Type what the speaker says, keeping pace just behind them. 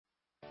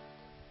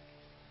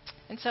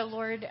And so,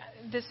 Lord,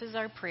 this is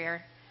our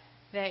prayer,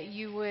 that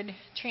you would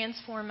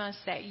transform us,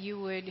 that you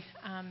would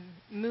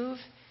move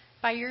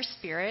by your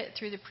Spirit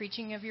through the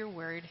preaching of your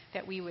word,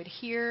 that we would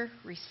hear,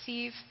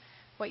 receive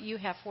what you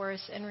have for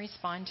us, and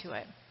respond to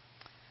it.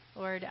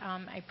 Lord,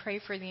 I pray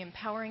for the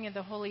empowering of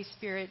the Holy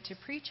Spirit to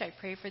preach. I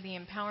pray for the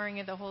empowering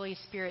of the Holy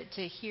Spirit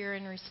to hear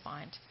and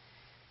respond.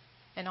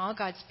 And all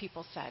God's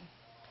people said,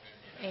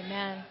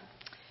 Amen.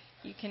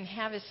 You can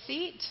have a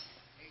seat.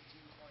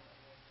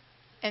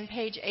 And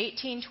page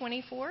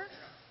 1824.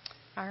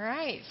 All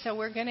right, so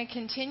we're going to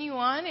continue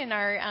on in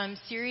our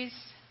series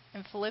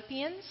in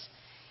Philippians.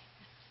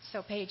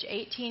 So page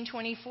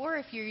 1824,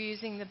 if you're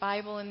using the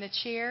Bible in the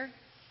chair.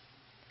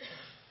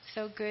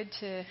 So good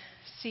to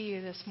see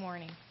you this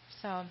morning.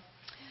 So,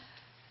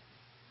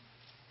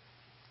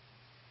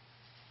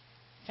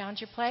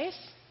 found your place?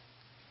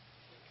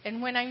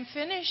 And when I'm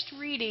finished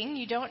reading,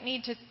 you don't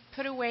need to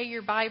put away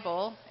your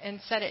Bible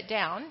and set it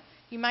down.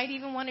 You might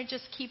even want to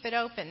just keep it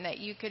open, that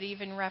you could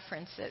even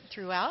reference it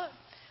throughout.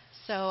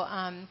 So,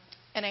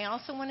 and I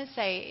also want to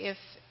say, if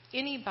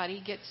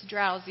anybody gets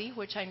drowsy,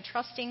 which I'm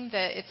trusting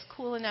that it's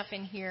cool enough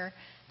in here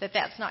that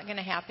that's not going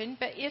to happen,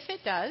 but if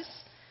it does,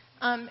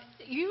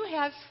 you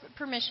have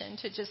permission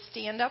to just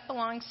stand up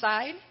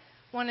alongside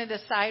one of the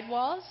side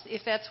walls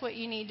if that's what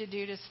you need to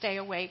do to stay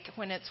awake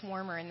when it's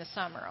warmer in the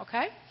summer,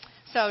 okay?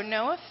 So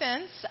no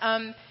offense,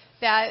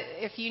 that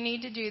if you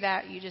need to do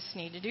that, you just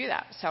need to do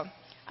that. So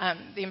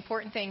the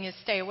important thing is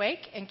stay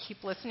awake and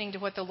keep listening to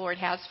what the Lord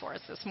has for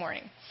us this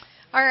morning.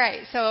 All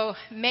right, so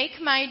make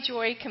my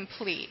joy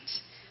complete.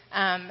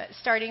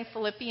 Starting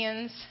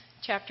Philippians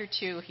chapter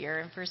 2 here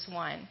in verse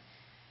 1.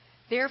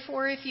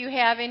 Therefore, if you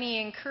have any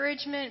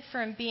encouragement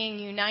from being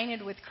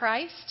united with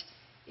Christ,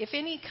 if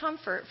any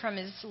comfort from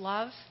his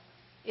love,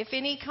 if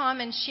any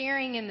common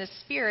sharing in the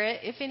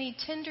Spirit, if any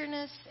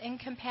tenderness and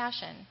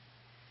compassion,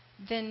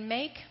 then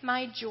make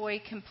my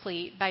joy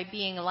complete by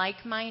being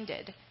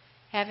like-minded,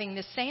 having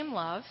the same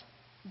love,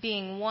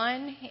 being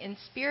one in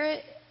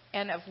spirit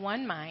and of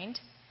one mind.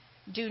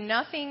 Do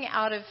nothing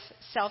out of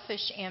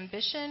selfish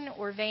ambition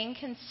or vain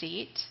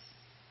conceit.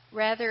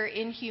 Rather,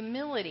 in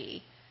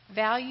humility,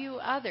 value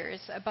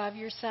others above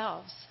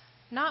yourselves,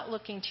 not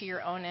looking to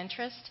your own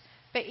interest,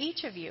 but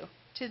each of you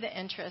to the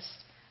interest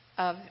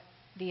of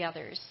the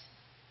others.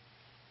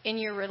 In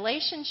your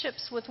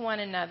relationships with one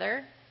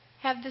another,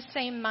 have the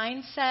same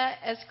mindset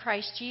as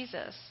Christ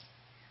Jesus,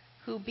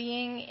 who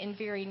being in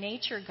very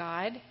nature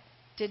God,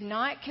 did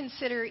not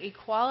consider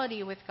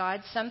equality with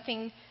God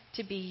something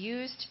to be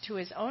used to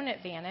his own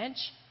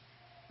advantage.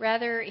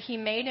 Rather, he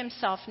made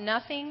himself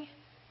nothing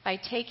by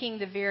taking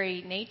the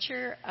very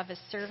nature of a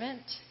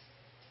servant,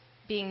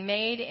 being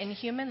made in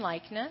human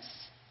likeness,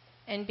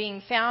 and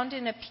being found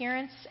in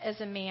appearance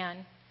as a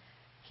man.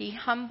 He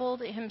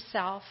humbled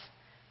himself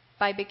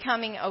by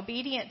becoming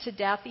obedient to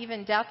death,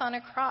 even death on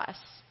a cross.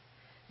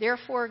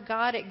 Therefore,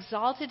 God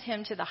exalted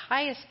him to the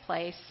highest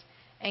place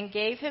and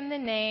gave him the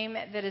name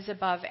that is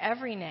above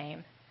every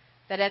name,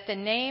 that at the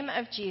name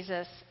of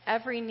Jesus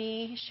every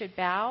knee should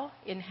bow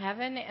in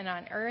heaven and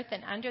on earth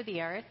and under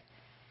the earth,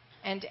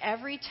 and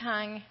every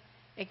tongue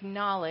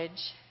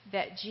acknowledge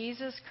that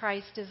Jesus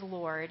Christ is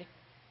Lord,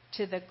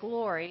 to the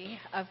glory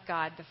of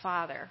God the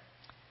Father.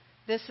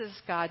 This is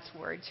God's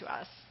word to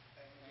us.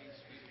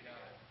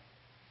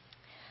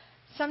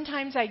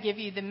 Sometimes I give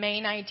you the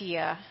main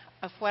idea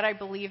of what I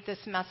believe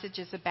this message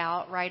is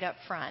about right up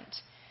front.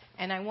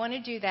 And I want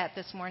to do that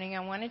this morning.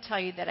 I want to tell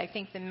you that I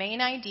think the main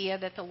idea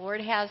that the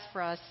Lord has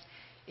for us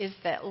is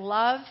that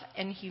love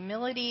and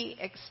humility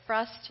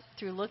expressed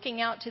through looking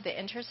out to the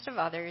interest of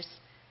others,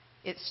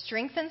 it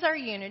strengthens our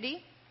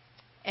unity,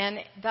 and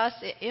thus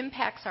it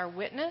impacts our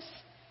witness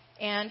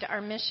and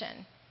our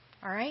mission.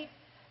 All right?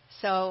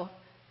 So,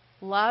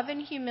 love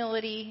and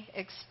humility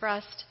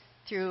expressed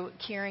through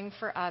caring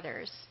for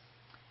others.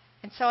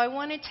 And so I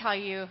want to tell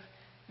you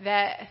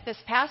that this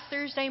past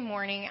Thursday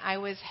morning, I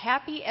was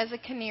happy as a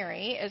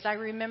canary, as I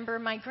remember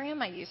my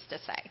grandma used to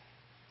say.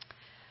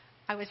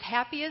 I was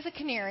happy as a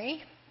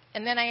canary,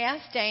 and then I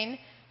asked Dane,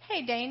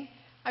 hey, Dane,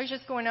 I was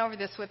just going over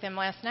this with him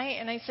last night,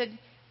 and I said,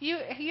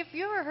 have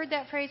you ever heard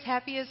that phrase,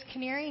 happy as a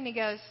canary? And he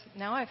goes,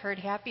 no, I've heard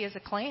happy as a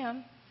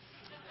clam.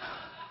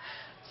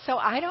 So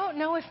I don't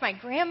know if my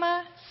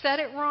grandma said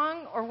it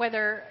wrong or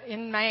whether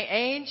in my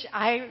age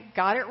I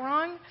got it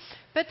wrong,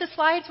 but the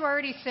slides were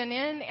already sent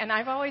in, and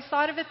I've always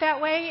thought of it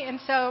that way. And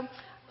so,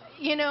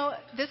 you know,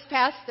 this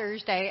past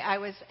Thursday I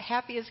was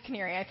happy as a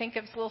canary. I think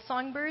of little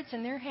songbirds,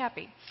 and they're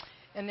happy,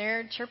 and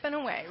they're chirping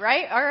away,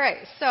 right? All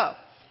right, so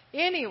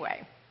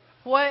anyway,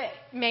 what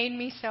made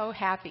me so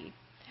happy?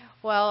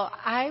 Well,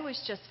 I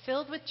was just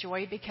filled with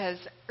joy because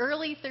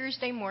early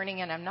Thursday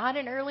morning, and I'm not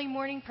an early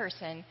morning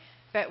person,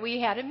 but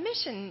we had a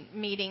mission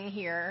meeting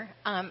here,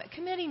 a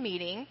committee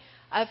meeting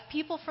of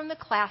people from the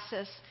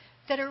classes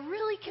that are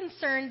really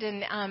concerned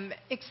and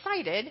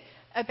excited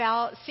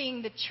about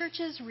seeing the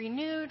churches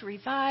renewed,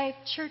 revived,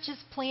 churches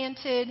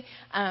planted,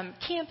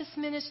 campus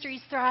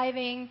ministries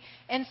thriving.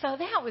 And so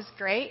that was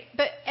great.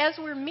 But as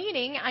we're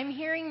meeting, I'm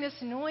hearing this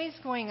noise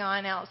going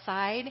on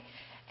outside.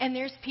 And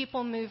there's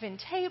people moving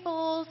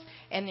tables,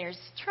 and there's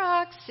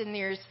trucks, and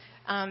there's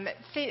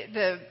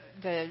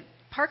the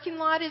parking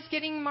lot is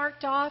getting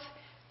marked off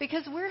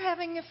because we're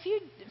having a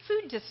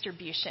food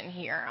distribution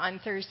here on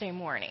Thursday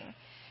morning.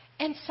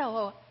 And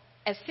so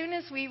as soon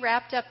as we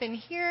wrapped up in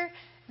here,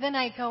 then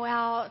I go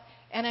out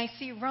and I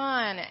see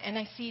Ron and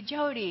I see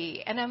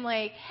Jody, and I'm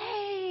like,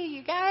 hey,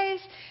 you guys,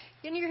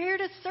 and you're here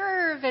to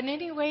serve. And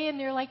anyway, and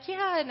they're like,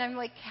 yeah. And I'm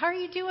like, how are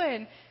you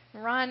doing?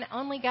 And Ron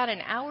only got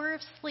an hour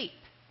of sleep.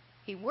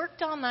 He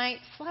worked all night,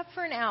 slept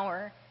for an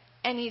hour,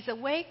 and he's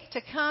awake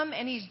to come,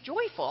 and he's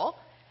joyful,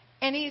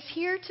 and he's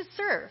here to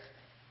serve.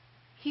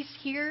 He's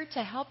here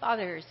to help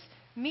others,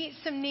 meet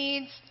some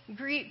needs,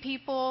 greet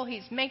people.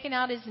 He's making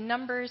out his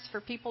numbers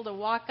for people to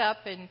walk up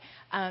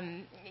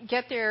and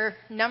get their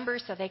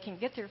numbers so they can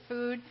get their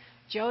food.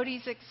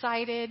 Jody's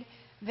excited.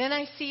 Then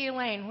I see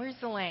Elaine. Where's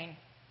Elaine?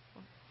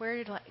 Where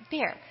did Elaine?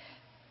 There.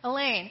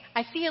 Elaine.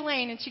 I see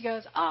Elaine, and she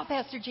goes, oh,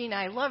 Pastor Gina,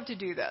 I love to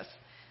do this.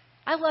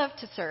 I love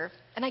to serve,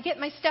 and I get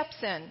my steps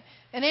in.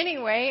 And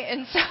anyway,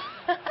 and so,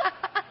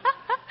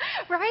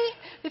 right?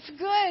 It's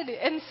good.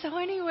 And so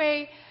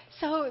anyway,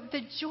 so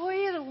the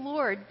joy of the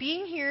Lord,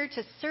 being here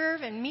to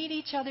serve and meet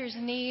each other's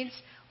needs,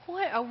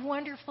 what a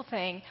wonderful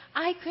thing.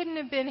 I couldn't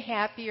have been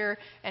happier.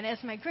 And as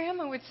my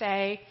grandma would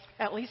say,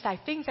 at least I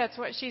think that's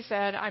what she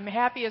said, I'm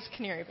happy as a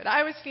canary. But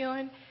I was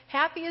feeling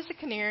happy as a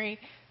canary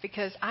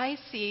because I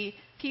see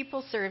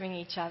people serving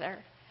each other.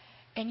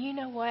 And you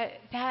know what?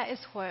 That is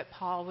what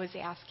Paul was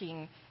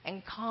asking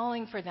and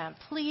calling for them,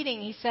 pleading.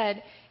 He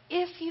said,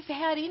 if you've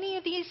had any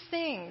of these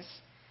things,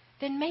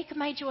 then make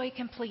my joy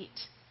complete.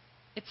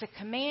 It's a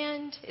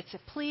command, it's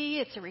a plea,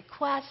 it's a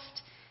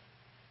request.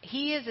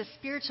 He, as a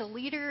spiritual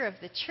leader of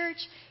the church,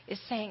 is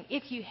saying,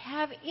 if you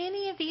have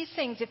any of these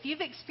things, if you've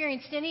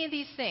experienced any of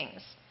these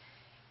things,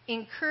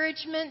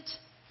 encouragement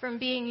from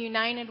being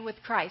united with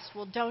Christ.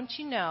 Well, don't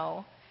you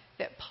know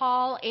that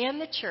Paul and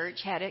the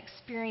church had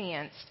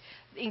experienced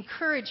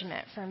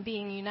encouragement from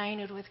being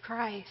united with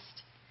Christ?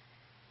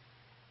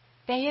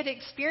 They had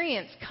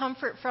experienced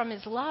comfort from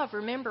his love.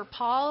 Remember,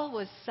 Paul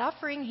was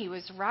suffering. He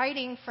was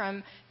writing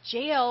from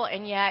jail,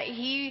 and yet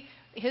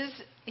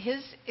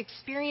his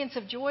experience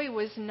of joy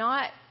was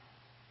not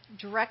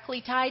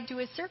directly tied to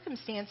his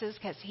circumstances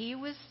because he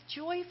was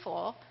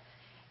joyful.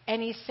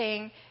 And he's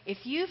saying,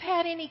 if you've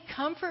had any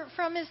comfort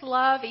from his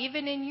love,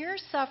 even in your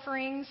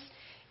sufferings,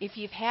 if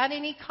you've had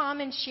any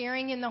common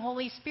sharing in the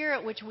Holy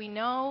Spirit, which we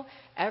know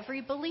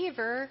every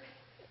believer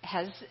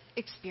has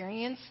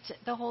experienced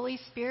the Holy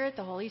Spirit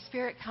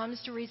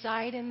comes to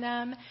reside in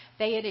them.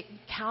 They had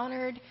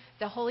encountered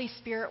the Holy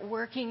Spirit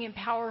working in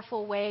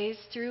powerful ways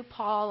through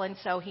Paul, and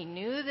so he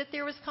knew that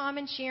there was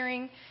common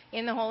sharing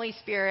in the Holy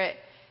Spirit.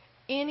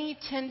 Any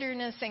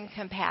tenderness and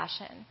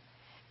compassion.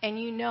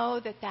 And you know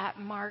that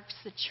marks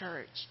the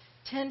church.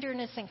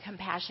 Tenderness and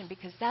compassion,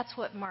 because that's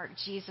what marked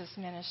Jesus'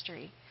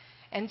 ministry.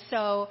 And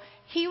so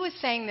he was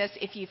saying this,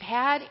 if you've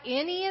had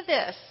any of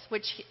this,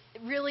 which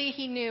really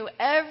he knew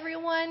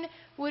everyone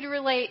would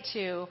relate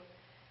to,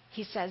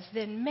 he says,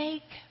 then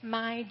make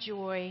my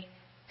joy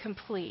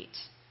complete.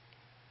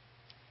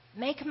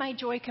 Make my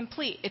joy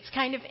complete. It's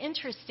kind of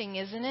interesting,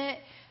 isn't it?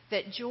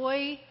 That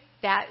joy,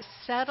 that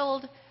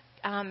settled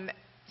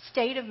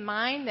state of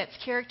mind that's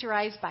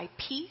characterized by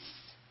peace,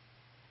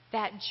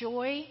 that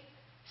joy,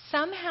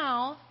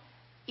 somehow,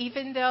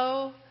 even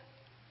though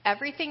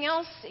everything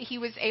else, he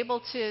was able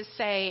to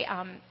say,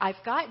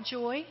 I've got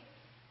joy,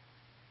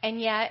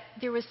 and yet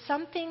there was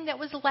something that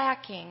was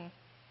lacking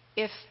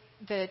if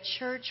the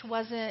church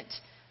wasn't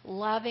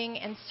loving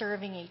and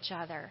serving each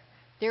other.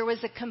 There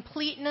was a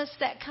completeness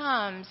that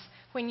comes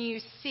when you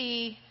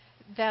see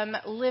them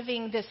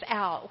living this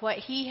out, what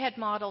he had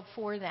modeled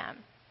for them.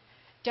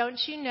 Don't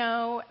you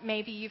know,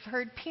 maybe you've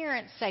heard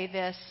parents say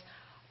this,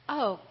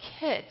 oh,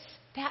 kids,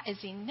 that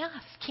is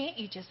enough. Can't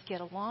you just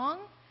get along?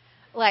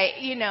 Like,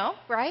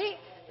 right?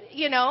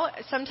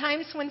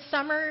 Sometimes when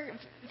summer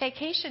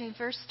vacation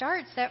first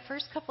starts, that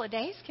first couple of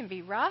days can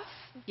be rough.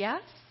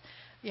 Yes?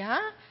 Yeah?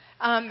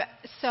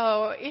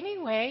 So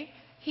anyway,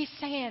 he's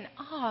saying,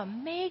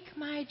 make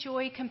my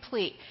joy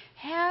complete.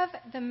 Have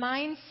the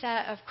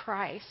mindset of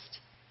Christ.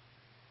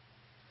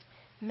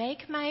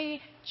 Make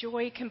my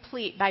joy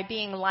complete by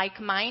being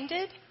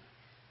like-minded,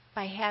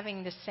 by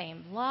having the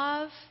same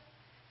love,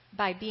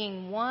 by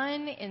being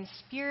one in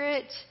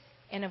spirit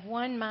and of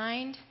one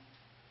mind.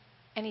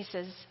 And he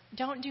says,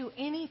 don't do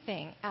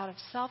anything out of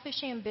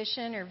selfish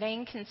ambition or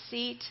vain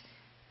conceit,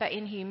 but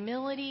in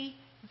humility,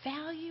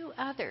 value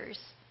others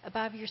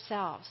above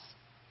yourselves.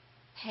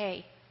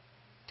 Hey,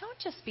 don't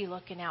just be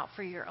looking out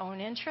for your own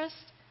interest.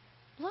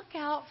 Look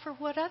out for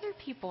what other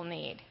people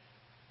need.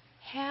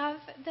 Have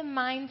the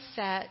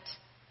mindset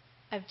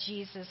of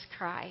Jesus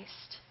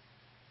Christ.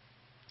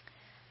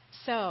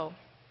 So,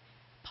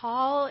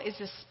 Paul is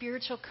a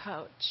spiritual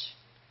coach.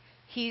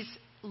 He's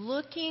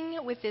looking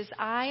with his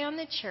eye on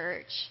the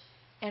church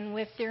and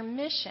with their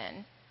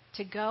mission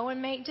to go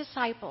and make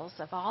disciples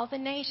of all the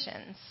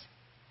nations.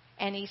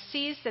 And he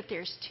sees that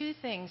there's two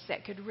things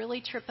that could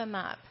really trip him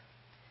up.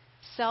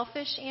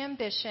 selfish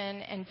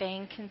ambition, and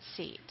vain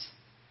conceit.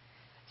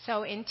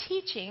 So in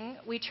teaching,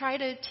 we try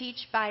to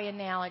teach by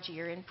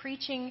analogy, or in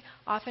preaching,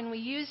 often we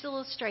use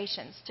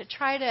illustrations to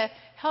try to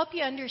help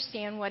you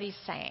understand what he's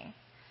saying.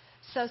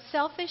 So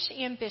selfish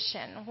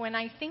ambition, when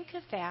I think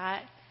of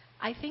that,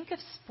 I think of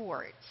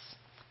sports.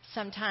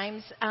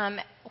 Sometimes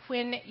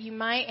when you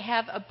might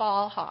have a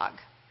ball hog.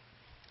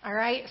 All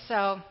right,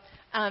 so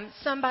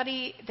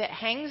somebody that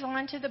hangs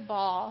on to the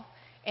ball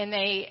and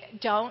they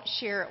don't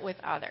share it with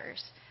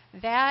others.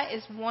 That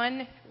is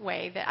one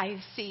way that I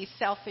see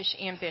selfish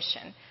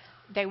ambition.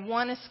 They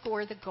want to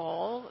score the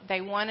goal. They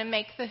want to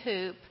make the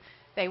hoop.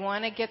 They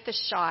want to get the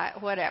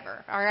shot,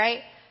 whatever. All right?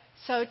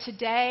 So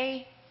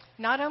today,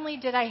 not only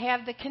did I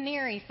have the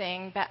canary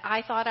thing, but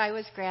I thought I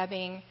was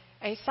grabbing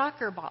a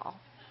soccer ball.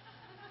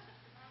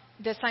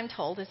 This, I'm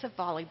told, is a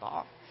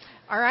volleyball.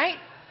 All right?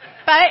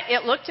 But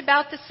it looked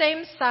about the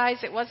same size.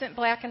 It wasn't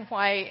black and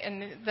white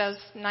and those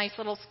nice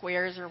little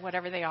squares or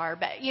whatever they are.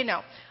 But, you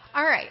know.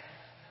 All right.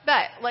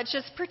 But let's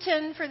just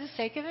pretend, for the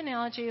sake of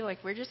analogy, like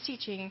we're just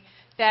teaching,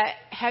 that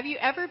have you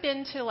ever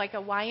been to like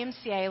a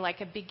YMCA,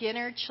 like a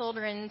beginner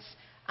children's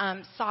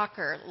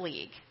soccer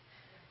league?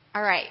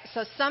 All right,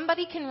 so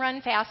somebody can run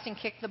fast and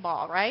kick the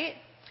ball, right?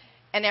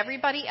 And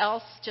everybody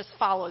else just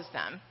follows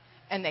them.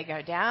 And they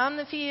go down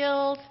the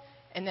field,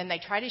 and then they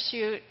try to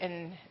shoot,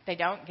 and they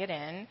don't get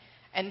in.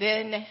 And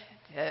then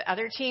the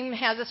other team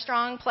has a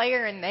strong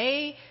player, and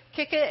they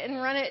kick it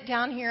and run it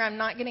down here. I'm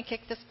not going to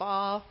kick this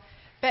ball.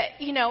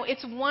 But, you know,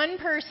 it's one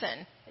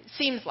person, it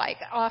seems like,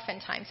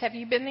 oftentimes. Have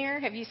you been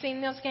there? Have you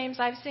seen those games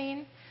I've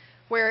seen?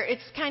 Where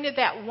it's kind of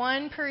that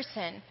one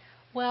person.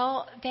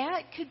 Well,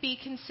 that could be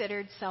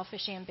considered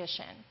selfish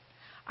ambition.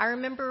 I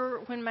remember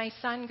when my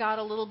son got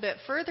a little bit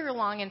further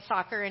along in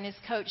soccer and his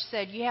coach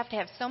said, you have to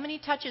have so many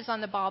touches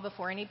on the ball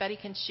before anybody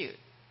can shoot.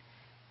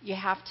 You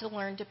have to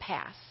learn to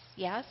pass.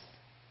 Yes?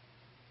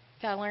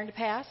 Got to learn to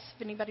pass?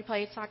 If anybody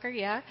played soccer,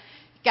 yeah.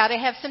 Got to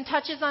have some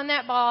touches on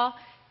that ball.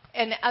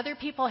 And other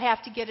people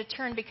have to get a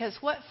turn, because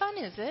what fun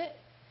is it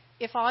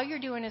if all you're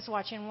doing is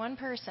watching one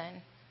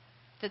person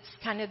that's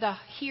kind of the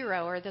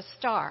hero or the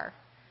star?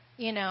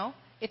 You know,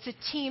 it's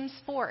a team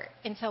sport.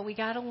 And so we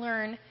got to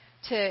learn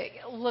to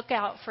look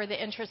out for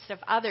the interests of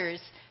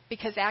others,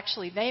 because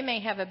actually they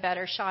may have a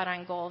better shot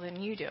on goal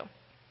than you do.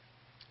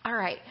 All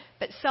right,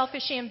 but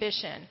selfish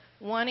ambition,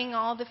 wanting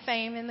all the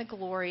fame and the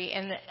glory.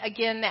 And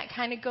again, that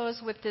kind of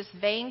goes with this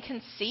vain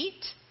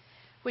conceit,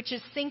 which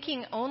is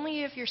thinking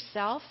only of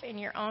yourself and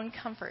your own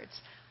comforts.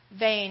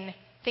 Vain,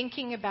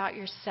 thinking about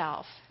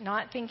yourself,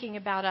 not thinking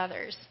about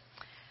others.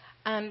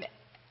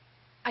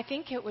 I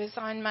think it was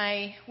on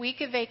my week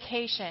of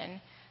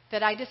vacation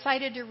that I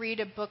decided to read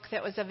a book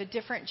that was of a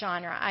different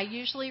genre. I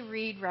usually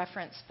read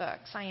reference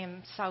books. I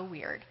am so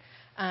weird.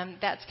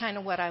 That's kind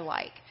of what I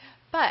like.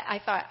 But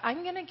I thought,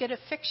 I'm going to get a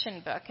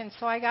fiction book. And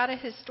so I got a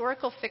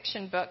historical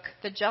fiction book,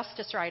 The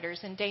Justice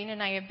Writers. And Dane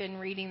and I have been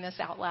reading this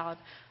out loud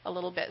a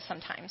little bit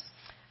sometimes,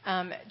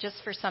 just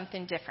for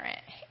something different.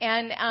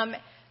 And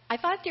I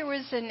thought there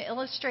was an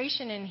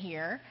illustration in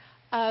here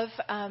of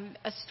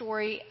a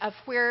story of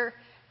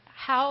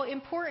how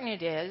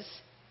important it is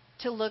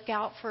to look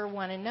out for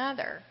one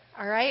another.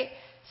 All right?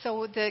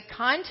 So the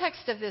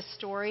context of this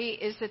story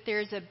is that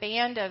there's a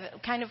band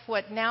of kind of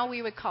what now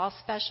we would call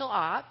special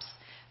ops,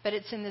 but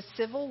it's in the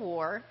Civil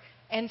War.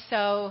 And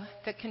so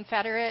the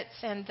Confederates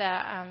and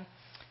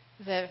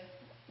the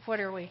what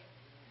are we?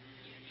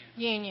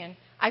 Union.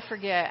 I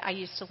forget. I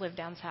used to live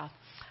down south.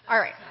 All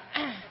right.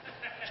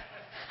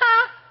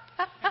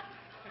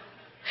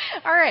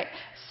 All right.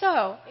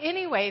 So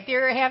anyway,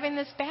 they're having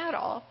this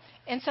battle.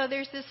 And so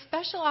there's this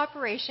special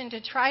operation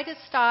to try to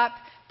stop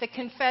the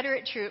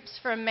Confederate troops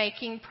from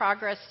making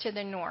progress to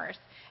the north.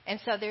 And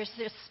so there's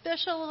this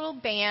special little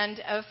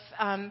band of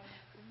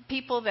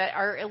people that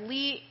are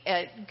elite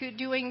at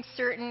doing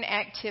certain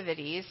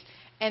activities.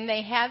 And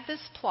they have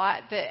this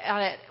plot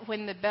that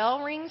when the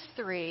bell rings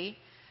 3,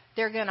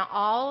 they're going to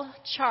all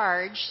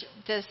charge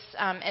this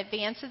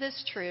advance of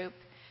this troop.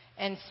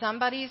 And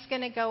somebody's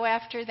going to go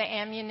after the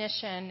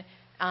ammunition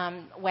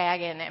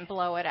wagon and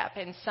blow it up.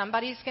 And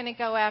somebody's going to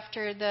go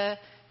after the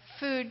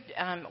food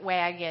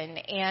wagon.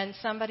 And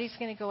somebody's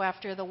going to go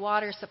after the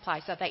water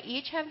supply. So they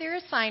each have their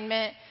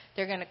assignment.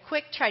 They're going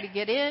to try to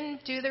get in,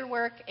 do their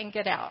work, and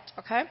get out.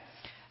 Okay?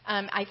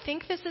 I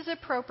think this is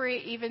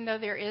appropriate, even though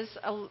there is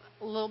a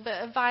little bit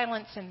of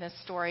violence in this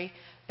story.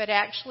 But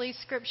actually,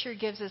 Scripture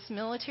gives us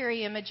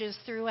military images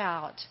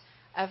throughout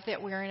of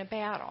that we're in a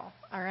battle.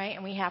 All right?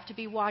 And we have to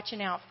be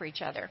watching out for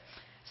each other.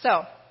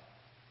 So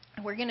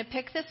we're going to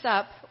pick this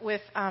up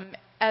with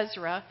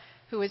Ezra,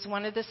 who is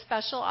one of the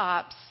special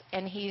ops,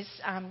 and he's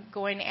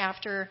going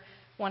after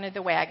one of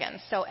the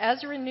wagons. So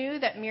Ezra knew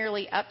that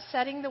merely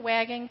upsetting the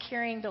wagon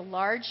carrying the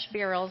large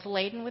barrels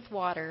laden with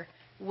water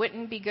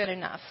wouldn't be good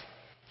enough.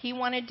 He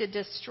wanted to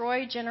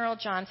destroy General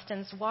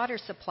Johnston's water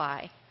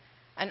supply.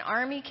 An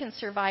army can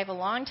survive a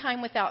long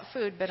time without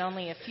food, but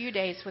only a few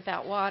days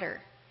without water.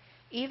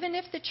 Even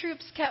if the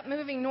troops kept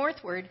moving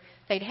northward,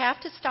 they'd have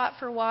to stop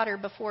for water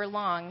before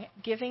long,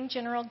 giving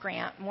General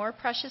Grant more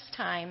precious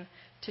time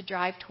to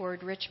drive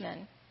toward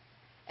Richmond.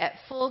 At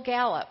full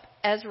gallop,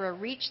 Ezra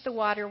reached the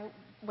water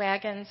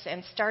wagons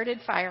and started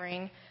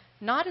firing,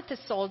 not at the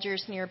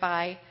soldiers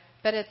nearby,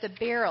 but at the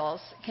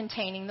barrels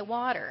containing the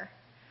water.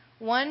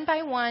 One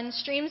by one,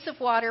 streams of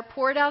water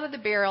poured out of the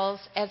barrels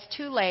as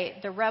too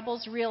late the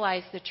rebels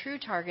realized the true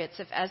targets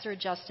of Ezra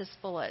Justice's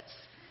bullets.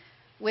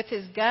 With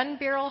his gun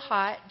barrel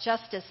hot,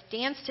 Justice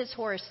danced his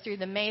horse through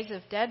the maze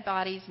of dead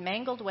bodies,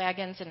 mangled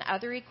wagons, and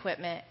other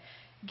equipment.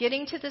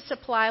 Getting to the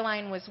supply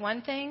line was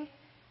one thing.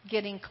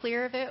 Getting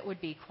clear of it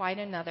would be quite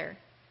another.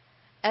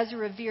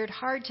 Ezra veered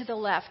hard to the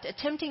left,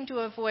 attempting to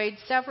avoid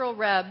several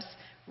rebs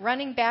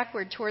running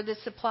backward toward the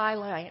supply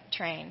line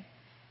train.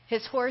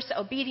 His horse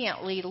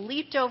obediently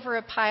leaped over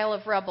a pile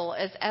of rubble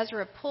as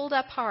Ezra pulled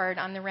up hard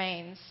on the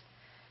reins.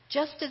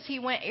 Just as he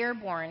went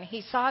airborne,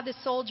 he saw the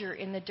soldier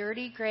in the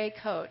dirty gray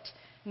coat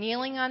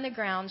kneeling on the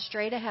ground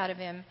straight ahead of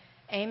him,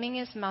 aiming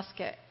his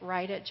musket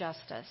right at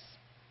Justice.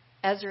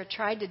 Ezra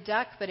tried to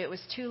duck, but it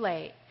was too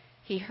late.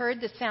 He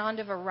heard the sound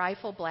of a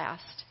rifle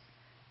blast.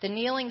 The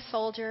kneeling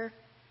soldier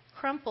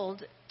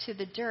crumpled to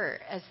the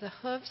dirt as the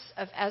hoofs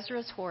of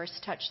Ezra's horse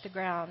touched the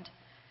ground.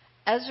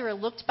 Ezra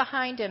looked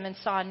behind him and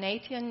saw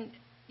Nathan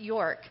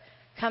York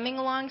coming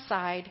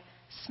alongside,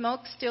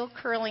 smoke still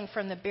curling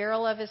from the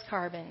barrel of his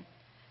carbine.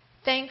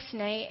 "Thanks,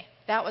 Nate.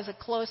 That was a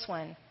close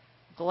one."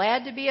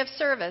 "Glad to be of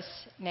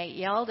service," Nate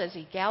yelled as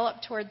he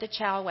galloped toward the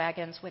chow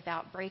wagons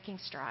without breaking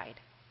stride.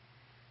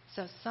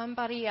 So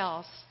somebody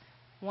else,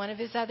 one of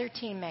his other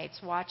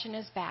teammates, watching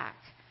his back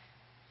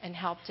and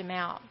helped him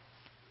out.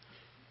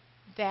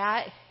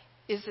 That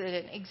is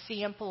an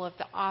example of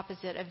the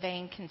opposite of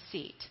vain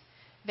conceit.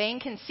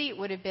 Vain conceit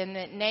would have been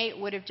that Nate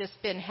would have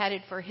just been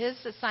headed for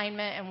his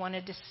assignment and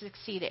wanted to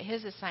succeed at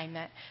his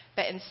assignment.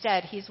 But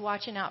instead, he's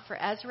watching out for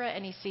Ezra,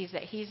 and he sees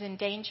that he's in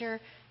danger,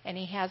 and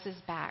he has his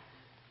back.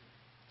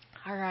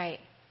 All right.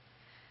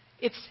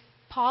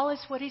 Paul is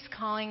what he's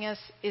calling us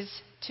is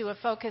to a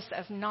focus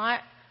of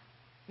not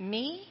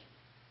me,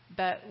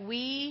 but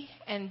we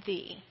and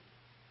thee.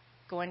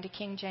 Going to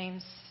King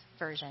James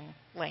Version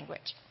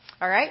language.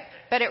 All right?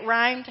 But it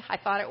rhymed. I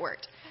thought it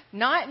worked.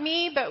 Not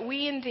me, but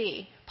we and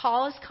thee.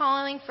 Paul is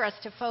calling for us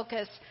to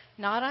focus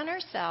not on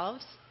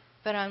ourselves,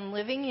 but on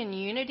living in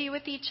unity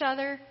with each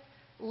other,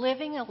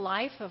 living a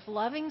life of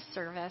loving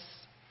service,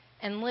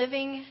 and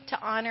living to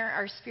honor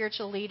our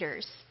spiritual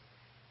leaders.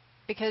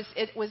 Because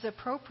it was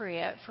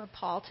appropriate for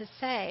Paul to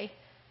say,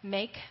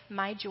 "Make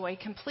my joy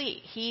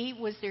complete." He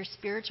was their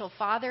spiritual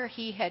father.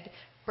 He had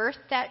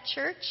birthed that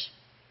church.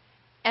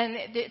 And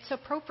it's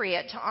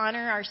appropriate to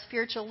honor our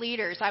spiritual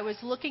leaders. I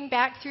was looking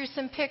back through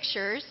some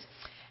pictures,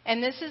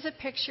 and this is a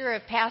picture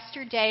of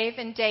Pastor Dave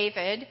and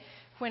David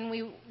when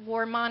we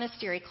wore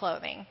monastery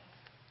clothing.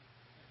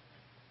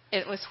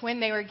 It was when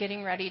they were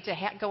getting ready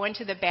to go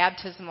into the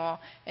baptismal,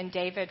 and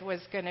David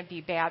was going to be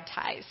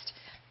baptized.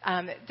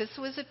 This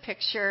was a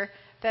picture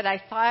that I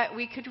thought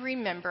we could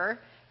remember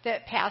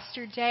that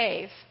Pastor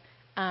Dave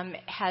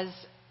has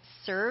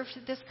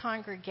served this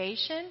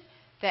congregation,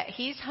 that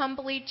he's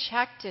humbly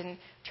checked and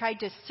tried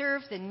to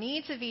serve the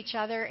needs of each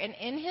other. And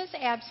in his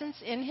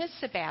absence, in his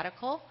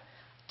sabbatical,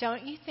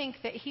 don't you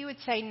think that he would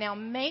say, "Now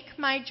make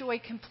my joy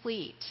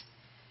complete"?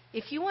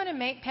 If you want to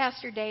make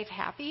Pastor Dave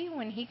happy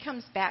when he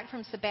comes back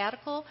from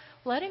sabbatical,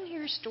 let him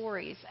hear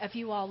stories of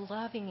you all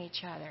loving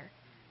each other,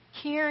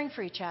 caring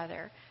for each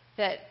other,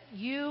 that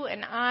you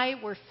and I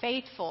were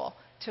faithful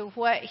to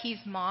what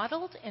he's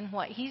modeled and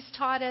what he's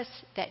taught us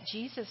that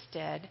Jesus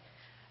did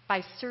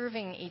by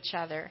serving each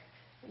other,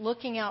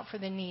 looking out for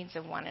the needs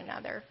of one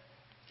another.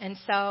 And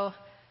so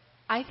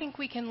I think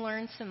we can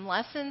learn some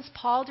lessons.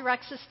 Paul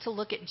directs us to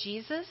look at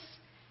Jesus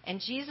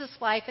and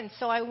Jesus' life. And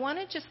so I want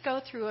to just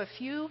go through a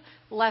few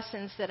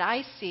lessons that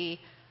I see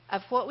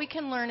of what we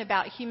can learn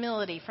about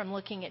humility from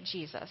looking at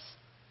Jesus.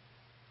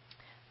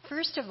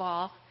 First of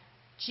all,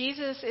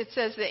 Jesus, it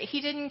says that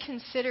he didn't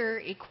consider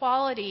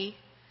equality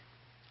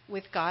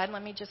with God.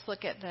 Let me just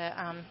look at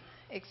the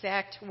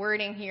exact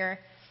wording here,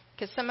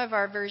 because some of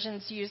our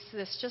versions use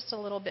this just a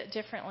little bit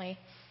differently.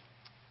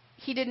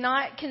 He did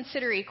not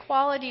consider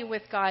equality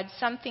with God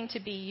something to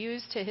be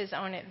used to his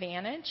own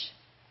advantage,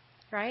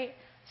 right?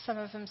 Some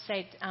of them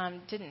say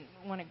didn't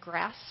want to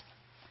grasp.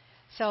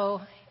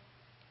 So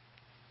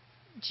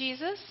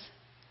Jesus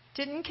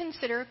didn't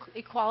consider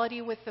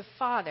equality with the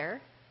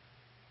Father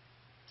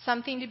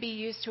something to be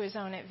used to his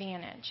own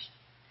advantage.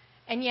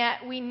 And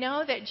yet we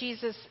know that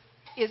Jesus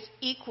is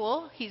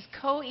equal. He's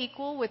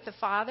co-equal with the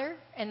Father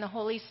and the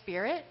Holy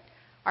Spirit.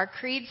 Our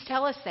creeds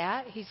tell us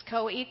that. He's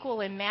co-equal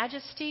in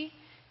majesty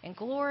and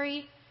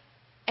glory.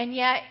 And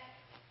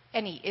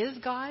he is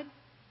God.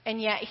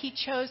 And yet he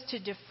chose to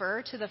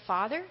defer to the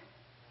Father.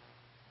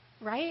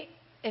 Right?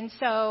 And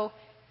so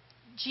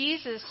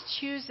Jesus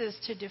chooses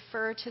to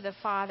defer to the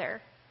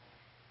Father.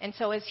 And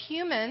so as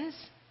humans,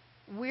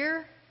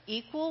 we're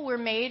equal. We're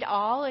made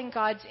all in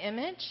God's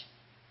image.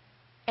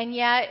 And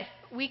yet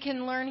we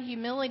can learn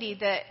humility,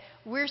 that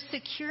we're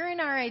secure in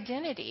our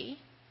identity,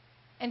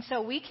 and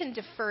so we can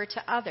defer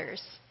to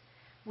others.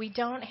 We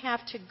don't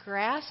have to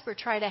grasp or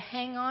try to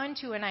hang on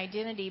to an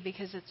identity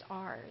because it's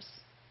ours.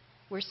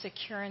 We're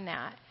secure in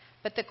that.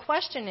 But the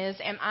question is,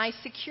 am I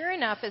secure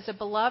enough as a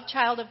beloved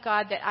child of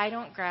God that I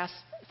don't grasp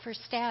for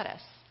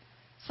status?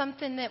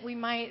 Something that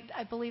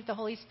I believe the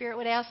Holy Spirit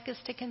would ask us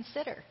to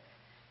consider.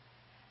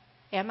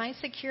 Am I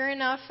secure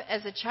enough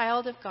as a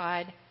child of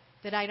God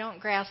that I don't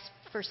grasp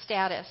for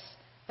status,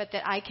 but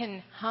that I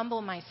can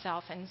humble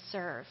myself and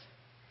serve?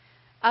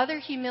 Other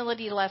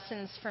humility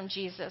lessons from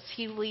Jesus.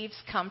 He leaves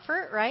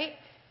comfort, right?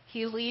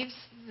 He leaves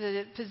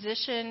the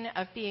position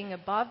of being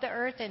above the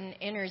earth and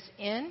enters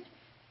in.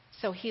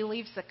 So he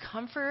leaves the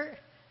comfort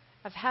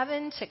of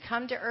heaven to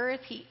come to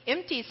earth. He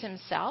empties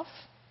himself.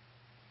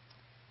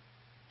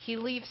 He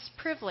leaves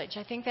privilege.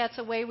 I think that's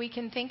a way we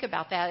can think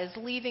about that, is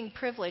leaving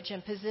privilege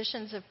and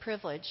positions of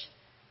privilege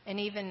and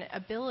even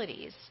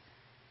abilities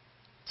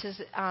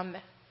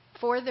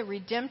for the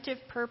redemptive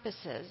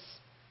purposes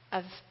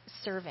of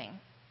serving.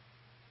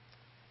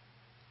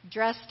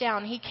 Dressed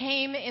down. He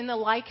came in the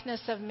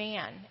likeness of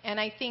man. And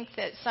I think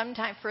that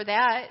sometime for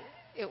that,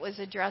 it was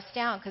a dress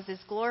down, because his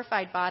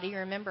glorified body,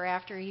 remember,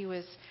 after he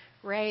was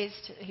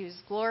raised, he was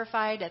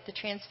glorified at the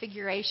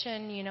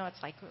transfiguration.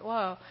 It's like,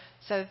 whoa.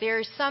 So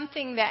there's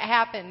something that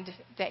happened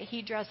that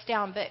he dressed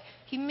down, but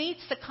he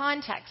meets the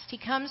context. He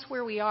comes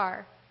where we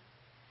are.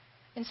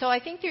 And so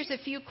I think there's a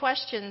few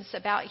questions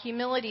about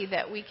humility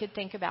that we could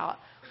think about.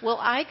 Will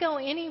I go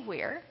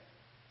anywhere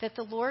that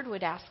the Lord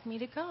would ask me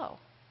to go?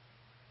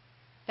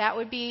 That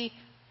would be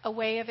a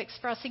way of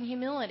expressing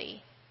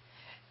humility.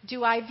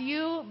 Do I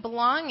view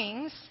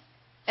belongings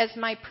as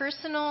my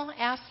personal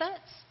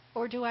assets,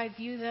 or do I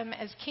view them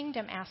as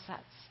kingdom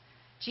assets?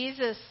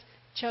 Jesus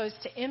chose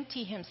to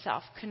empty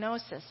himself,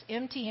 kenosis,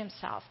 empty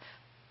himself.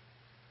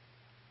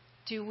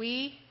 Do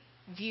we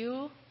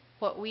view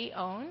what we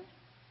own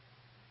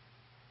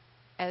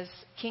as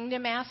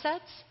kingdom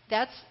assets?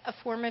 That's a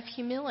form of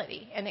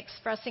humility and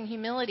expressing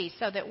humility,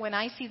 so that when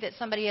I see that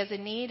somebody has a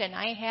need and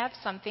I have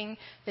something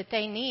that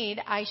they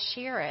need, I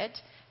share it,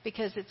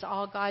 because it's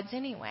all God's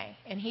anyway.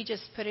 And he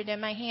just put it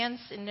in my hands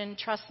and then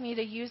trust me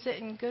to use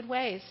it in good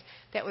ways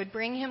that would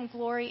bring him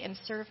glory and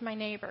serve my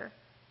neighbor.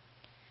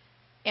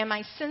 Am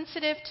I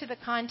sensitive to the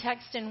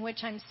context in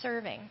which I'm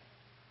serving?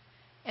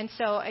 And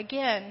so,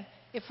 again,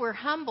 if we're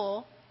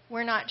humble,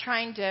 we're not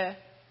trying to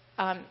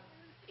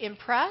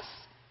impress,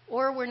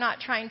 or we're not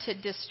trying to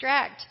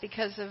distract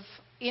because of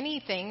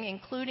anything,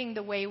 including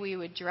the way we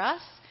would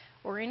dress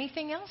or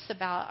anything else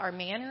about our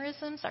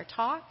mannerisms, our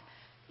talk.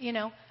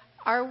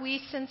 Are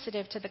we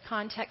sensitive to the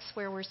context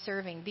where we're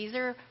serving? These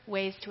are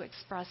ways to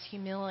express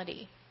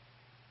humility.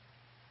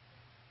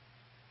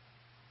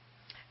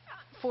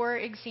 For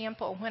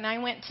example, when I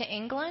went to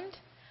England,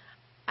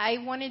 I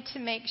wanted to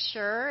make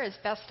sure, as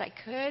best I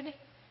could,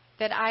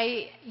 that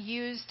I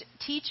used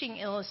teaching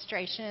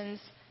illustrations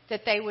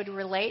that they would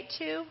relate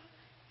to,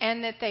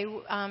 and that they,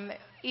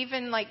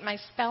 even like my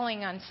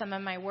spelling on some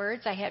of my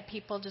words, I had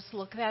people just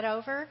look that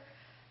over.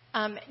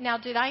 Now,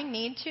 did I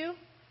need to?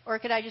 Or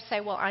could I just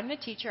say, well, I'm the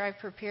teacher, I've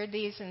prepared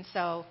these, and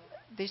so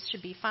this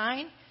should be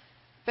fine?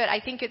 But I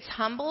think it's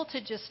humble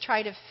to just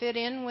try to fit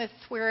in with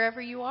wherever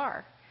you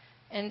are.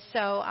 And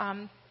so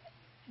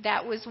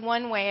that was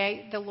one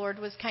way the Lord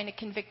was kind of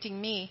convicting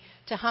me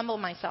to humble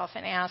myself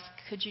and ask,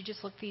 could you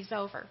just look these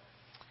over?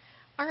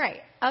 All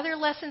right, other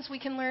lessons we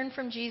can learn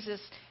from Jesus.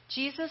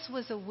 Jesus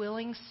was a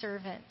willing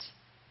servant.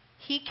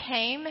 He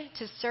came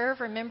to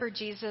serve. Remember,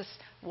 Jesus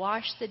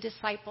washed the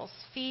disciples'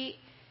 feet.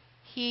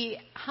 He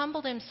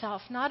humbled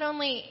himself not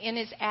only in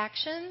his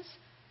actions,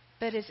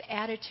 but his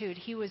attitude.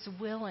 He was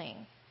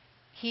willing.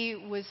 He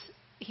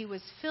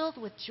was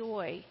filled with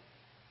joy,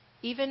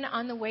 even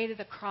on the way to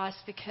the cross,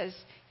 because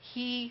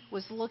he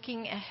was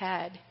looking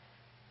ahead.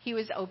 He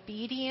was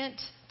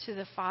obedient to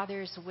the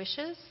Father's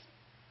wishes.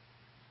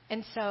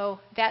 And so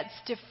that's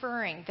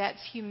deferring. That's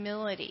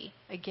humility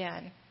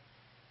again.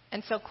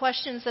 And so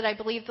questions that I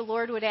believe the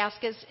Lord would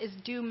ask us is,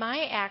 do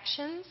my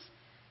actions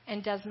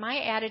and does my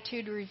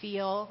attitude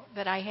reveal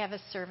that I have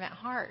a servant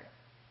heart?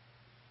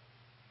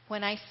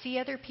 When I see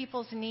other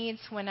people's needs,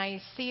 when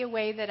I see a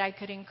way that I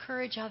could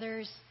encourage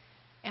others,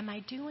 am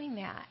I doing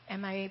that?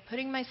 Am I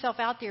putting myself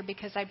out there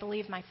because I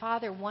believe my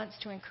Father wants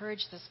to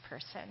encourage this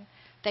person?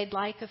 They'd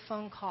like a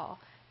phone call.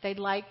 They'd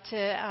like to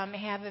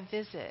have a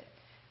visit.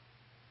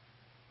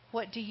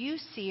 What do you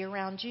see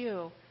around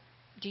you?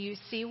 Do you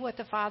see what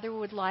the Father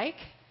would like?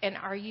 And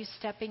are you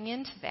stepping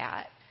into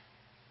that?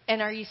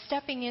 And are you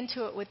stepping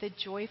into it with a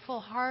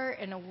joyful heart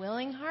and a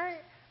willing heart?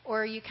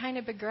 Or are you kind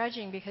of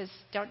begrudging because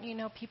don't you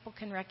know people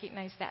can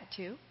recognize that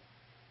too?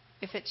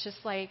 If it's just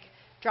like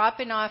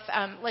dropping off,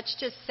 let's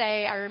just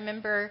say I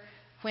remember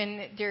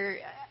when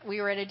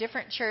we were at a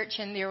different church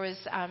and there was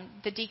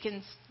the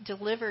deacons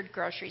delivered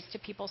groceries to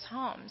people's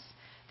homes.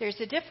 There's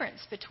a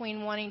difference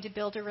between wanting to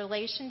build a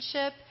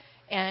relationship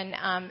and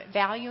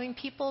valuing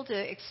people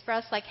to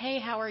express like, hey,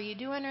 how are you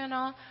doing and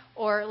all?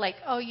 Or like,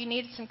 oh, you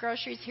needed some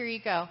groceries, here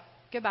you go.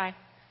 Goodbye.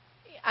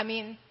 I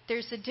mean,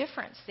 there's a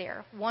difference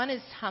there. One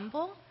is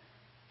humble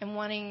and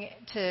wanting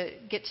to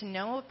get to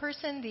know a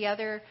person. The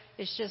other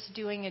is just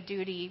doing a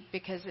duty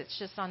because it's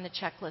just on the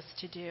checklist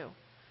to do.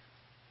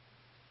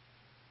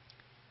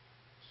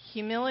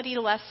 Humility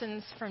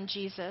lessons from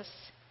Jesus.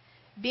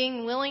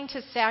 Being willing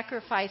to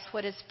sacrifice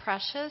what is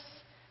precious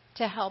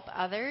to help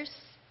others.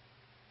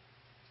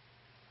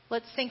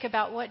 Let's think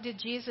about, what did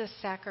Jesus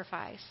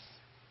sacrifice?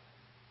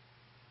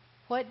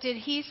 What did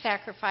he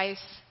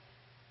sacrifice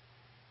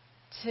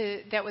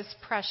that was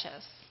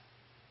precious?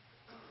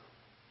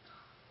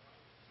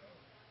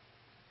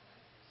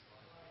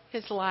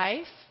 His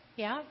life.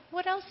 Yeah.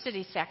 What else did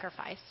he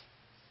sacrifice?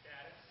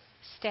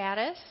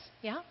 Status.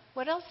 Yeah.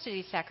 What else did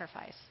he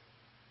sacrifice?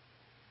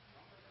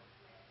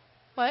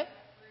 What?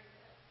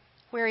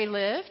 Where he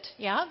lived.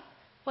 Yeah.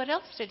 What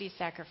else did he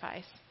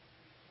sacrifice?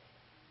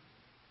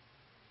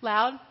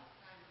 Loud.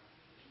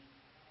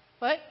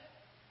 What?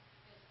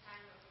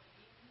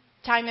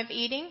 Time of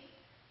eating?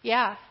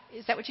 Yeah.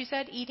 Is that what you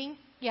said? Eating?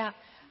 Yeah.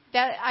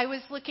 That I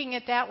was looking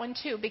at that one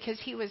too, because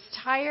he was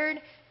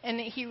tired and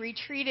he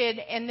retreated,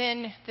 and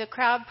then the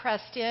crowd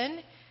pressed in,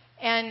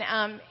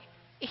 and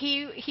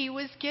he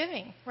was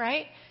giving,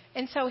 right?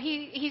 And so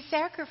he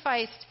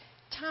sacrificed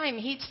time.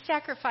 He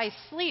sacrificed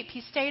sleep.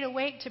 He stayed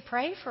awake to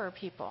pray for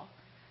people.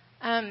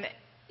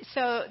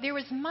 So there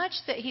was much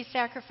that he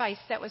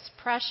sacrificed that was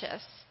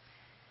precious.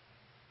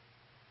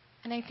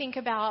 And I think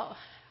about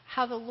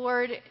how the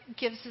Lord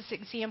gives us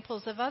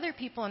examples of other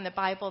people in the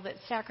Bible that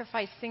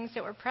sacrificed things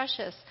that were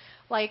precious.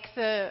 Like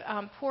the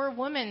poor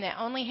woman that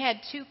only had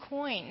 2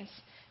 coins.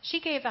 She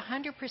gave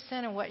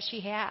 100% of what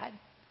she had.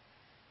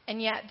 And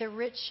yet the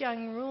rich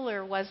young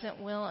ruler wasn't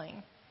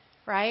willing,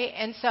 right?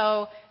 And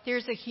so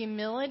there's a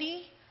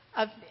humility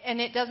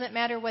and it doesn't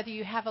matter whether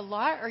you have a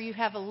lot or you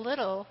have a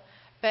little,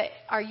 but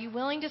are you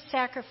willing to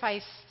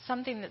sacrifice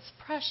something that's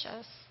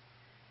precious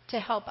to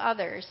help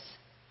others?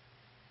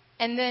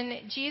 And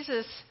then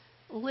Jesus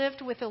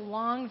lived with a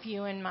long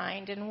view in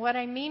mind. And what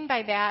I mean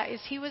by that is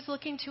he was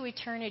looking to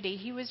eternity.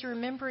 He was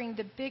remembering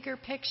the bigger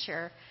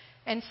picture.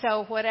 And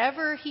so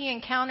whatever he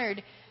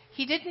encountered,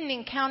 he didn't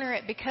encounter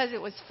it because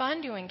it was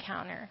fun to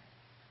encounter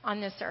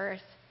on this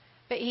earth.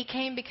 But he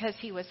came because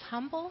he was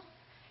humble,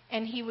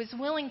 and he was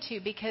willing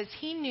to, because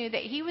he knew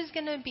that he was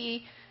going to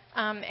be,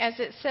 as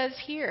it says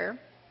here,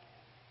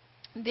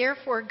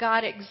 therefore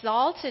God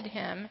exalted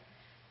him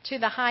to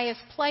the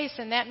highest place.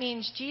 And that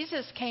means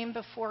Jesus came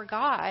before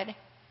God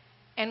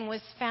and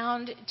was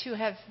found to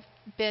have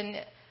been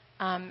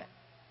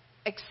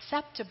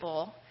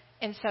acceptable.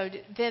 And so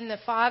then the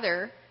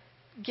Father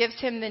gives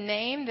him the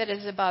name that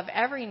is above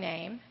every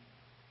name.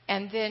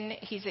 And then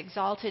he's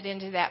exalted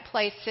into that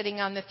place, sitting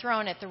on the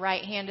throne at the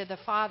right hand of the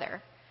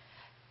Father.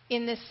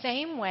 In the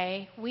same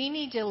way, we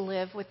need to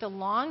live with the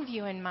long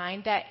view in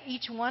mind that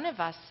each one of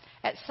us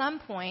at some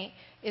point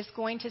is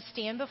going to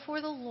stand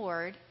before the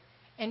Lord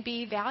and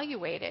be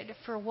evaluated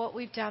for what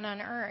we've done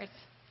on earth.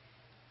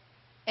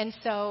 And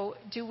so,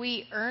 do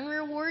we earn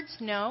rewards?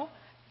 No.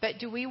 But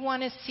do we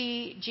want to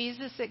see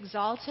Jesus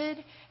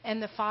exalted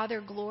and the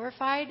Father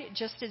glorified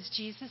just as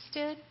Jesus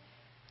did?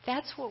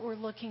 That's what we're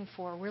looking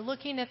for. We're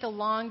looking at the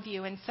long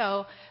view. And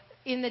so,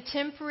 in the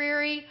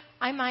temporary,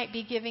 I might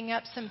be giving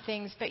up some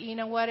things, but you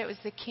know what? It was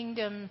the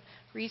kingdom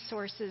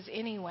resources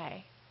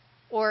anyway.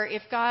 Or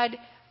if God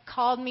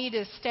called me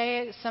to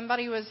stay,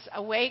 somebody was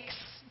awake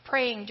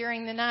praying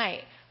during the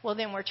night, well,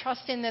 then we're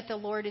trusting that the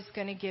Lord is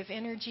going to give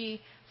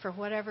energy for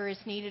whatever is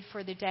needed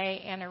for the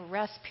day and a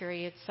rest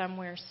period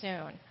somewhere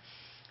soon.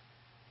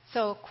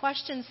 So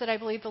questions that I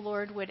believe the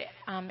Lord would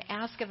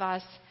ask of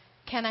us: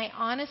 can I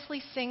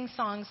honestly sing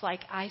songs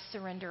like I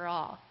Surrender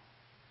All?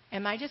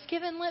 Am I just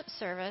giving lip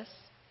service,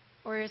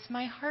 or does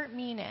my heart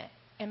mean it?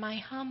 Am I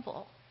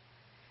humble?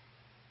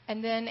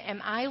 And then,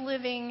 am I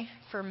living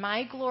for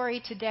my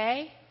glory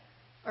today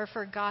or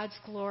for God's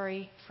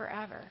glory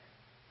forever?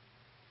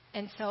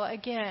 And so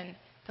again,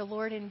 the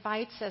Lord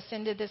invites us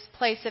into this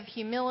place of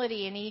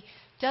humility, and he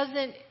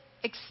doesn't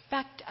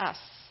expect us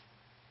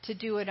to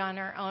do it on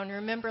our own.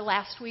 Remember,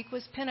 last week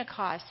was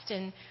Pentecost,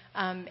 and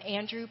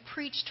Andrew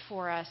preached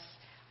for us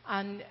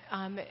on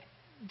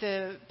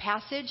the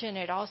passage, and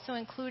it also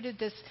included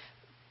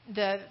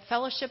the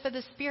fellowship of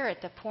the Spirit,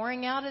 the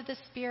pouring out of the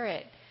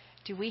Spirit.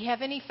 Do we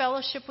have any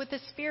fellowship with the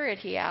Spirit,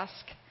 he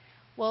asked.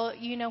 Well,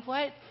 you know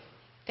what?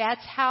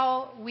 That's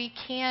how we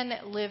can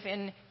live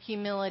in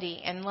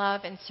humility and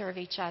love and serve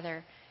each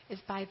other, is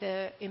by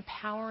the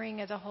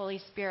empowering of the Holy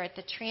Spirit,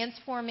 the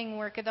transforming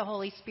work of the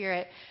Holy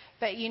Spirit.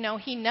 But, you know,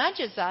 he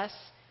nudges us,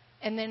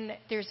 and then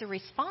there's a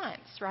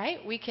response,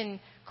 right? We can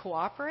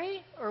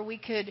cooperate, or we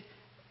could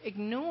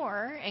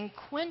ignore and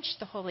quench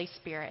the Holy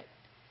Spirit.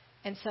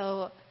 And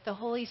so the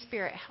Holy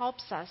Spirit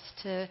helps us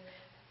to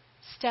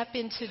step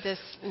into this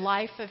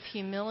life of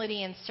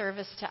humility and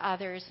service to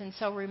others. And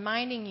so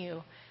reminding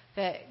you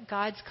that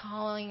God's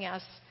calling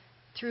us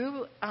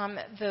through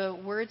the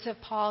words of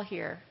Paul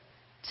here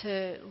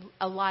to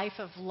a life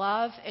of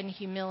love and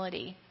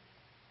humility.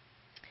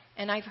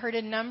 And I've heard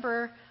a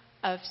number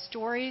of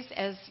stories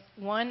as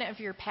one of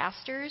your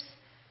pastors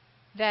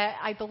that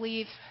I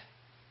believe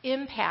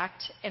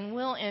impact and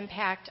will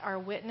impact our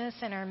witness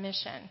and our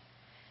mission.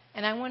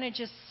 And I want to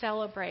just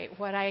celebrate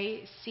what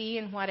I see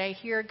and what I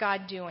hear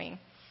God doing.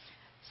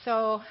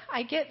 So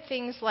I get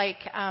things like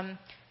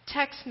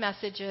text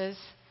messages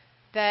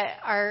that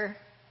are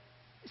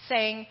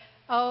saying,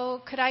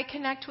 oh, could I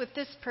connect with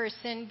this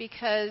person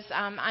because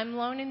I'm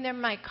loaning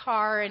them my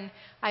car and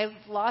I've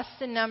lost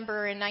the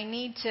number and I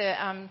need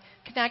to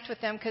connect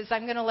with them because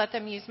I'm going to let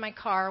them use my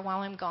car while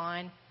I'm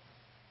gone.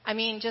 I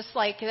mean, just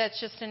like that's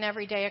just an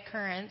everyday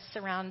occurrence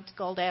around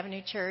Gold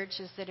Avenue Church,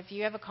 is that if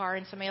you have a car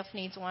and somebody else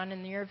needs one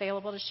and you're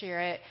available to share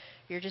it,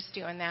 you're just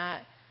doing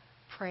that.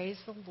 Praise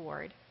the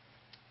Lord.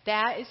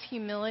 That is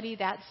humility,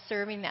 that's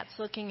serving, that's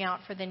looking out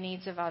for the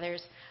needs of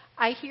others.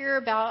 I hear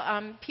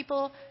about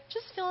people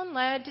just feeling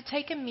led to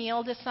take a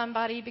meal to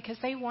somebody because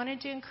they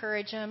wanted to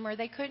encourage them, or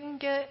they couldn't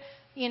get,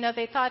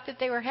 they thought that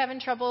they were having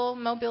trouble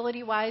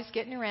mobility-wise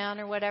getting around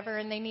or whatever,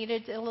 and they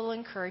needed a little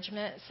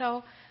encouragement.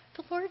 So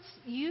the Lord's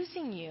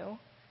using you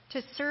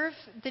to serve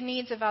the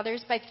needs of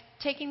others by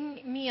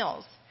taking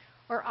meals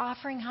or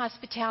offering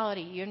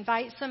hospitality. You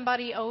invite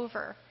somebody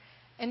over.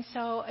 And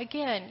so,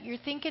 again, you're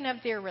thinking of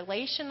their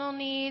relational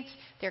needs,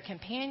 their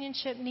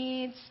companionship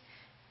needs.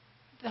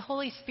 The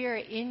Holy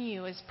Spirit in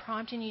you is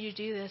prompting you to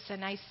do this,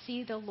 and I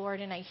see the Lord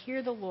and I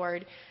hear the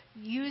Lord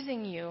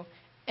using you.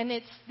 And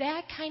it's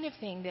that kind of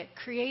thing that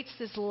creates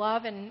this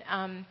love and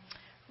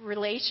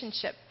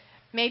relationship.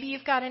 Maybe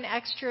you've got an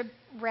extra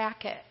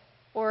racket,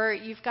 or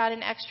you've got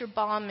an extra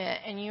ball mitt,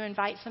 and you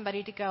invite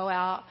somebody to go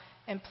out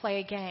and play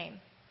a game.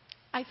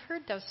 I've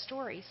heard those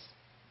stories,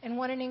 and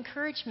what an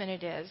encouragement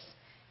it is.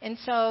 And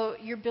so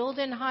you're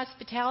building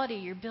hospitality,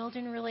 you're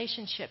building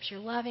relationships, you're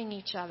loving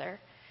each other.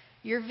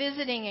 You're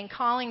visiting and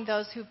calling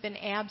those who've been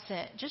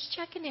absent, just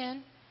checking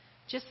in,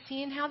 just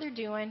seeing how they're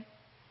doing.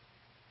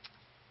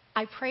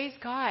 I praise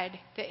God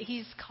that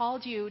He's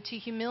called you to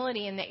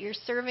humility and that you're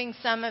serving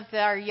some of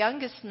our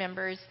youngest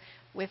members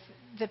with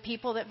the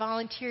people that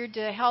volunteered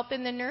to help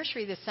in the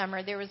nursery this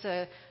summer. There was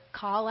a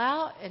call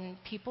out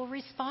and people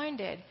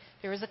responded.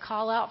 There was a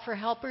call out for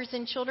helpers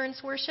in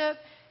children's worship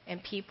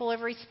and people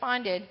have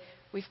responded.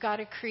 We've got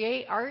to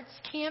create arts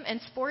camp and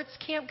sports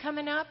camp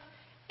coming up,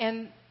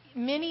 and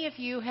many of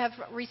you have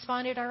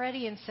responded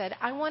already and said,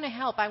 I want to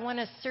help. I want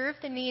to serve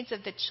the needs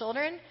of the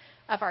children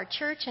of our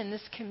church and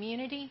this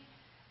community.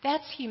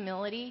 That's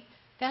humility.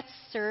 That's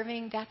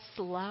serving. That's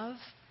love.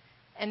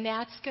 And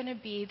that's going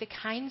to be the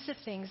kinds of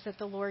things that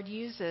the Lord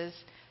uses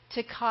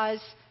to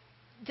cause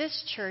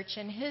this church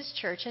and His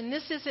church. And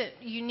this isn't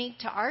unique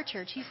to our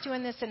church. He's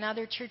doing this in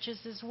other churches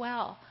as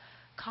well,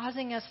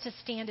 causing us to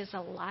stand as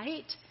a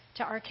light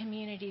to our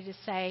community to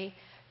say,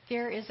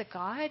 there is a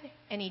God,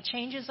 and He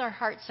changes our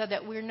hearts so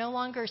that we're no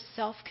longer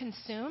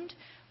self-consumed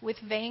with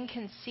vain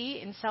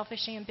conceit and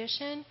selfish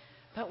ambition,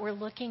 but we're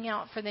looking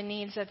out for the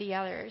needs of the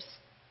others.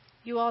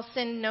 You all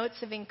send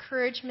notes of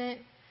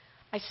encouragement.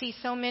 I see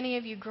so many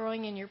of you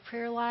growing in your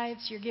prayer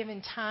lives. You're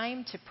given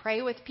time to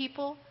pray with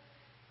people.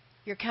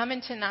 You're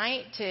coming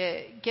tonight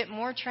to get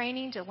more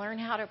training to learn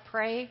how to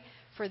pray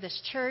for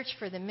this church,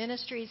 for the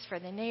ministries, for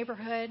the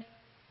neighborhood.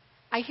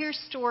 I hear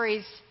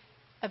stories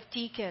of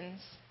deacons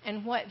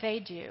and what they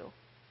do.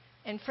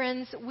 And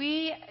friends,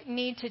 we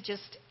need to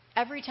just,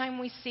 every time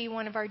we see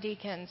one of our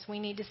deacons, we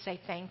need to say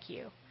thank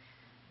you.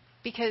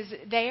 Because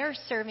they are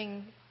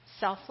serving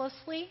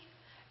selflessly.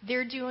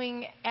 They're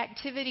doing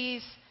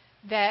activities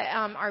that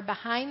are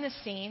behind the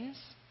scenes,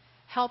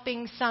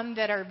 helping some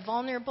that are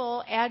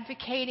vulnerable,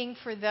 advocating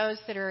for those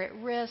that are at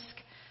risk,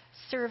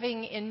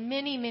 serving in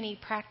many, many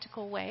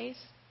practical ways.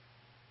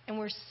 And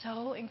we're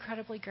so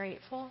incredibly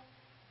grateful.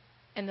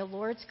 And the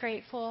Lord's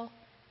grateful.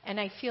 And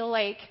I feel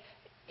like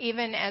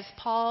even as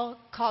Paul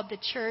called the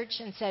church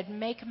and said,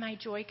 make my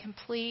joy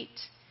complete,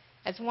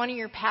 as one of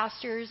your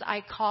pastors,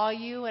 I call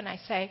you and I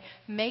say,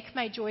 make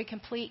my joy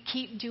complete.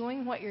 Keep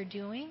doing what you're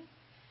doing,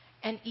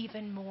 and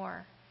even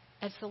more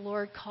as the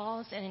Lord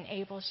calls and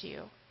enables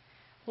you.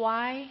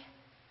 Why?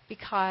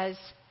 Because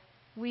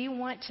we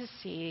want to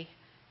see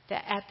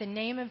that at the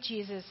name of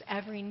Jesus,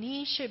 every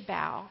knee should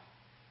bow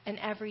and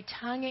every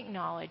tongue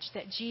acknowledge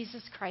that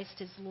Jesus Christ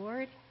is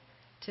Lord,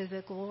 to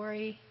the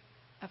glory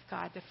of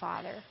God the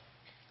Father.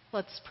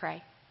 Let's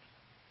pray.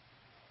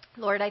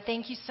 Lord, I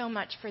thank you so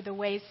much for the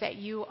ways that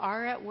you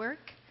are at work,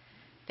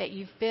 that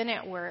you've been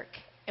at work,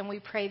 and we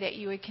pray that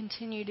you would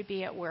continue to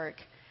be at work,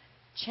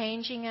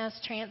 changing us,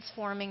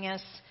 transforming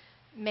us,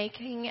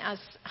 making us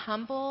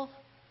humble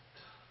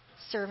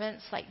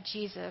servants like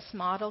Jesus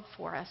modeled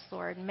for us,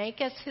 Lord.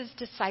 Make us His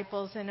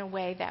disciples in a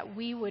way that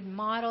we would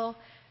model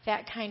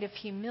that kind of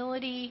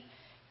humility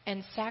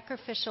and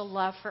sacrificial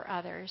love for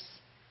others.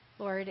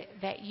 Lord,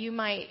 that you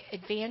might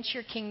advance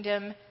your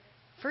kingdom,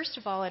 first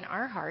of all, in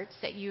our hearts,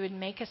 that you would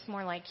make us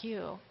more like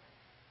you,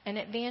 and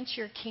advance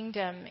your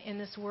kingdom in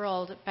this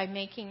world by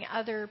making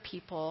other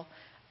people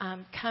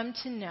come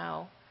to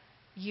know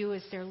you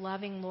as their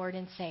loving Lord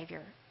and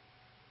Savior.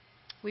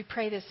 We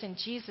pray this in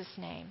Jesus'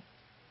 name.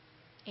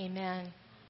 Amen.